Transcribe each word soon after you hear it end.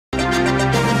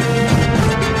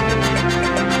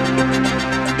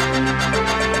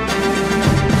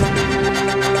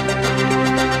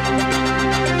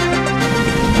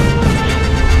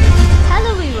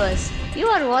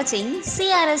watching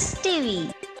CRS TV.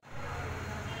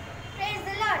 Praise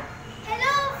the Lord.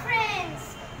 Hello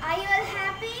friends. Are you all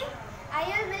happy? Are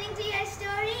you all willing to hear a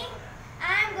story?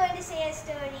 I am going to say a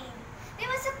story. There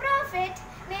was a prophet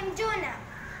named Jonah.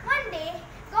 One day,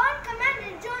 God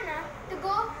commanded Jonah to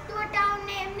go to a town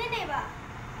named Nineveh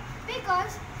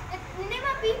because the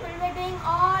Nineveh people were doing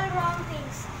all wrong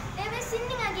things. They were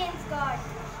sinning against God.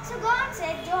 So God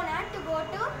said Jonah to go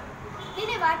to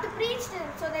Nineveh to preach to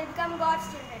them so they become God's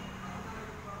children.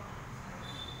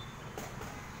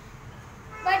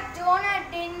 But Jonah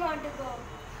didn't want to go.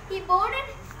 He boarded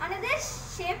another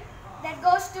ship that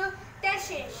goes to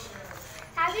Tarshish.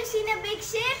 Have you seen a big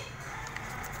ship?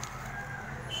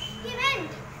 He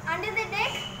went under the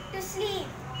deck to sleep.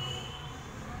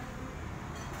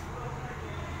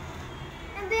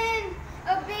 And then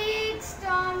a big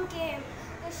storm came.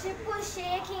 The ship was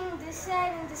shaking this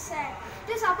side and this side.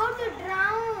 It was about to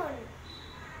drown.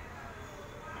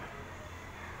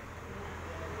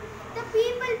 The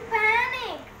people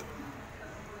panicked.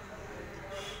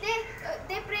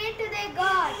 They prayed to their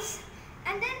gods.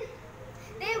 And then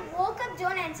they woke up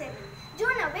Jonah and said,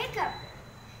 Jonah, wake up.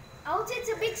 Outside's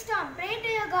a big storm. Pray to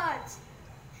your gods.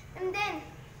 And then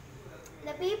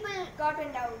the people got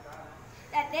in doubt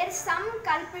that there is some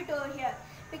culprit over here.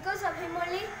 Because of him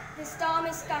only, the storm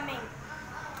is coming.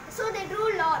 So they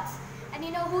drew lots. And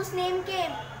you know whose name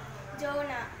came?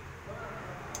 Jonah.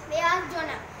 They asked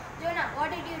Jonah, Jonah, what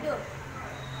did you do?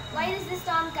 Why is the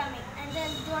storm coming? And then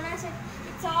Jonah said,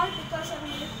 it's all because of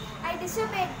me. I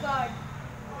disobeyed God.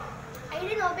 I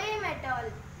didn't obey him at all.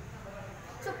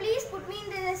 So please put me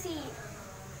into the sea.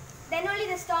 Then only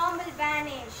the storm will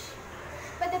vanish.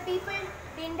 But the people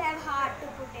didn't have heart to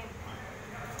put him.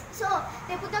 So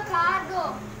they put the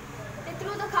cargo. They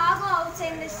threw the cargo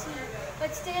outside the sea.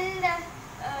 But still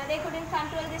they couldn't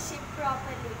control the ship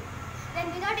properly. Then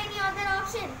without any other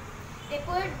option, they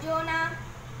put Jonah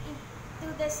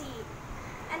into the sea.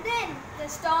 And then the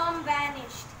storm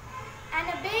vanished. And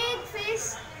a big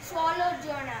fish swallowed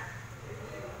Jonah.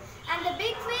 And the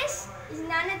big fish is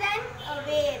none other than a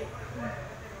whale.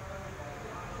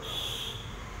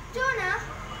 Jonah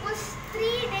was 3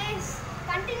 days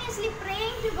continuously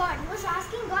praying to God. He was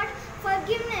asking God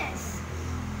forgiveness.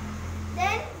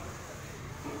 Then,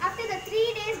 after the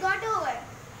 3 days got over,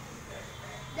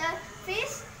 the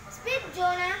fish spit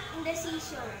Jonah in the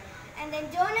seashore. And then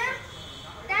Jonah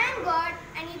thanked God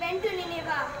and he went to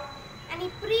Nineveh and he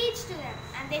preached to them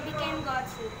and they became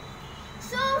God's children.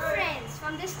 So friends,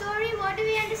 from this story what do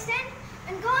we understand?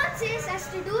 When God says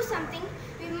us to do something,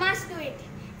 we must do it.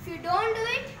 If you don't do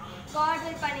it, God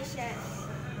will punish us.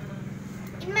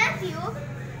 In Matthew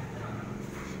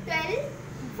 12,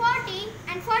 40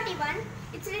 and 41,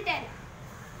 it's written,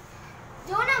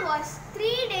 Jonah was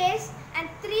 3 days and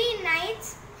 3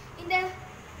 nights in the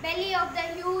belly of the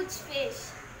huge fish.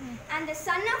 And the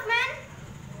Son of Man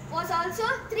was also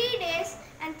 3 days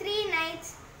and 3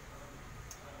 nights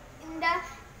in the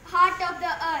heart of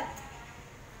the earth.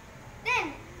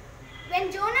 Then,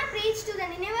 when Jonah preached to the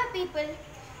Nineveh people,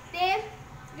 they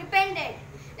repented.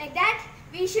 Like that,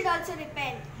 we should also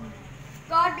repent.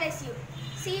 God bless you.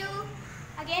 See you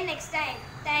again next time.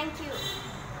 Thank you.